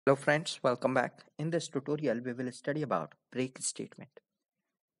Hello friends, welcome back. In this tutorial, we will study about break statement.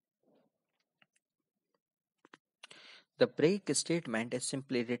 The break statement is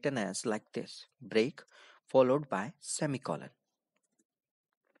simply written as like this: break followed by semicolon.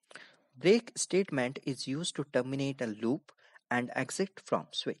 Break statement is used to terminate a loop and exit from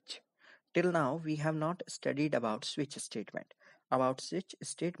switch. Till now, we have not studied about switch statement. About switch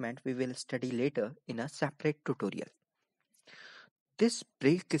statement, we will study later in a separate tutorial. This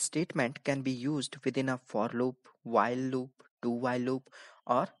break statement can be used within a for loop, while loop, do while loop,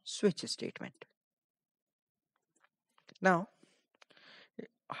 or switch statement. Now,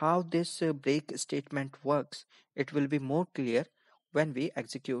 how this break statement works, it will be more clear when we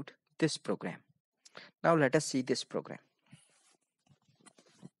execute this program. Now let us see this program.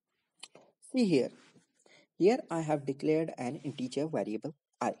 See here. Here I have declared an integer variable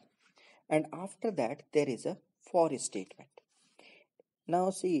I, and after that there is a for statement.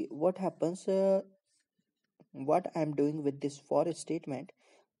 Now see what happens. What I am doing with this for statement,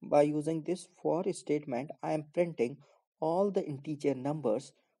 by using this for statement I am printing all the integer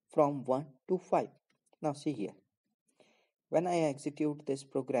numbers from 1 to 5. Now see here, when I execute this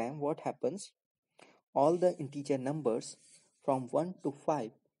program, what happens? All the integer numbers from 1 to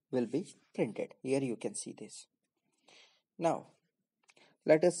 5 will be printed. Here you can see this. Now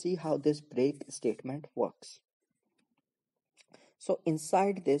let us see how this break statement works. So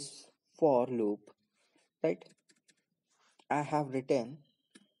inside this for loop, right, I have written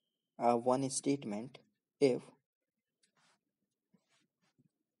one statement: if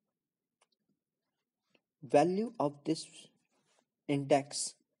value of this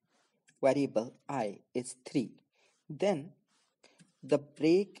index variable I is 3, then the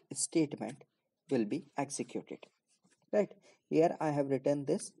break statement will be executed. Right, here I have written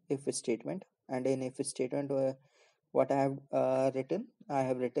this if statement, and in if statement, what I have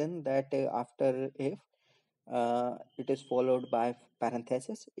written that after if, it is followed by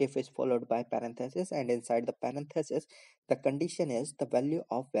parenthesis, if is followed by parenthesis, and inside the parenthesis the condition is the value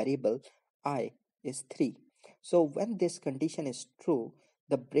of variable I is 3. So when this condition is true,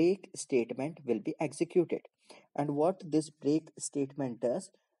 the break statement will be executed. And what this break statement does,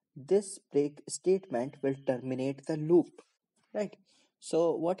 this break statement will terminate the loop, right?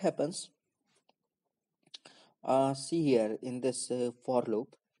 So what happens, see here in this for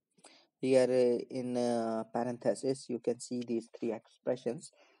loop, here in parenthesis you can see these three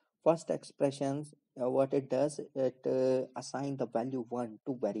expressions. First expressions, what it does, it assign the value 1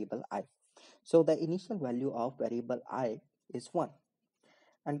 to variable I. So the initial value of variable I is 1,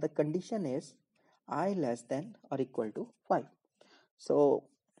 and the condition is I less than or equal to 5. So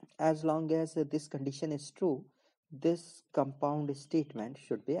as long as this condition is true, this compound statement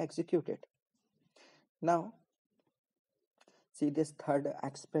should be executed. Now see this third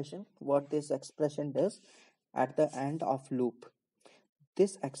expression. What this expression does, at the end of loop,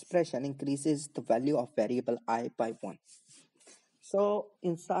 this expression increases the value of variable I by 1. So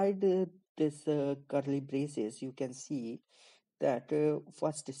inside this curly braces, you can see that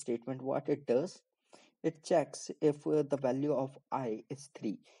first statement, what it does, it checks if the value of I is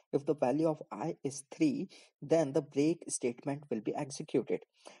 3. If the value of I is 3, then the break statement will be executed.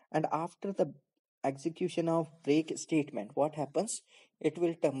 And after the execution of break statement, what happens? It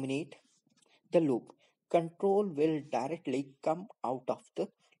will terminate the loop. Control will directly come out of the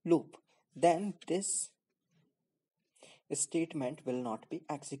loop. Then this statement will not be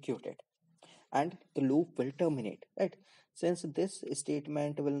executed and the loop will terminate, right? Since this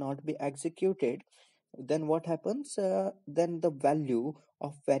statement will not be executed, then what happens, then the value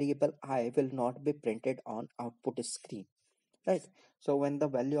of variable I will not be printed on output screen, right? So when the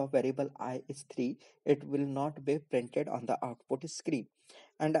value of variable I is 3, it will not be printed on the output screen.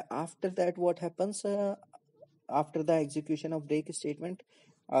 And after that, what happens, after the execution of break statement,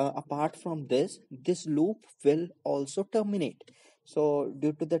 apart from this loop will also terminate. So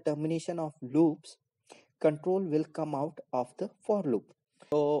due to the termination of loops, control will come out of the for loop.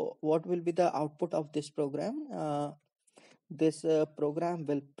 So what will be the output of this program? This program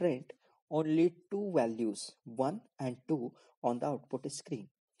will print only two values, 1 and 2, on the output screen,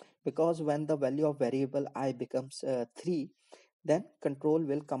 because when the value of variable I becomes 3, then control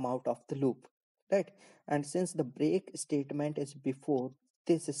will come out of the loop, right? And since the break statement is before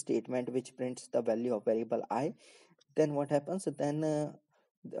this statement which prints the value of variable I, then what happens, then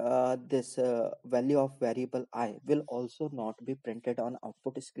this value of variable I will also not be printed on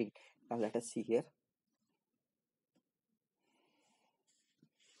output screen. Now let us see here.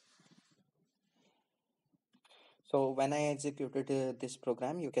 So when I executed this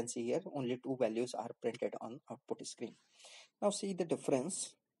program, you can see here only two values are printed on output screen. Now see the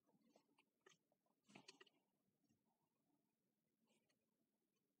difference.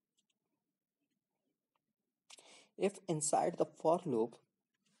 If inside the for loop,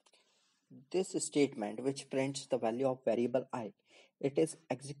 this statement which prints the value of variable I, it is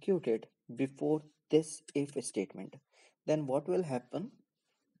executed before this if statement, then what will happen?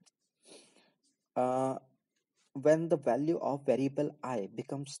 uh, when the value of variable I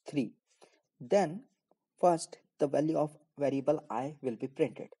becomes 3, then first the value of variable I will be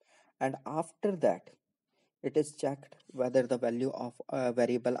printed, and after that it is checked whether the value of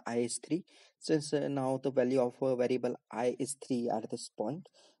variable I is 3. Since now the value of variable I is 3 at this point,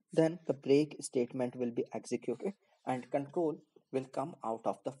 then the break statement will be executed and control will come out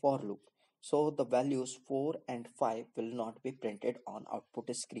of the for loop. So the values 4 and 5 will not be printed on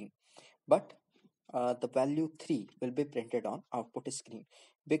output screen, but the value 3 will be printed on output screen,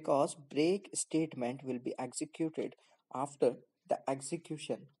 because break statement will be executed after the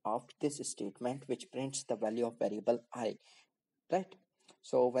execution of this statement which prints the value of variable I, right?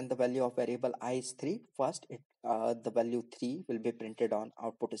 So when the value of variable I is 3, first the value 3 will be printed on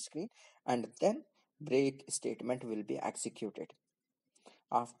output screen, and then break statement will be executed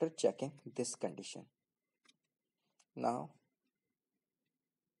after checking this condition. Now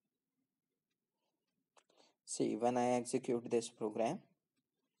see, when I execute this program,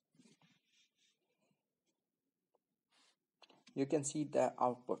 you can see the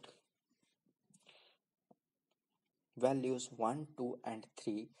output values 1, 2 and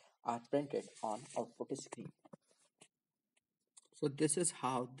 3 are printed on output screen. So this is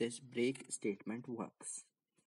how this break statement works.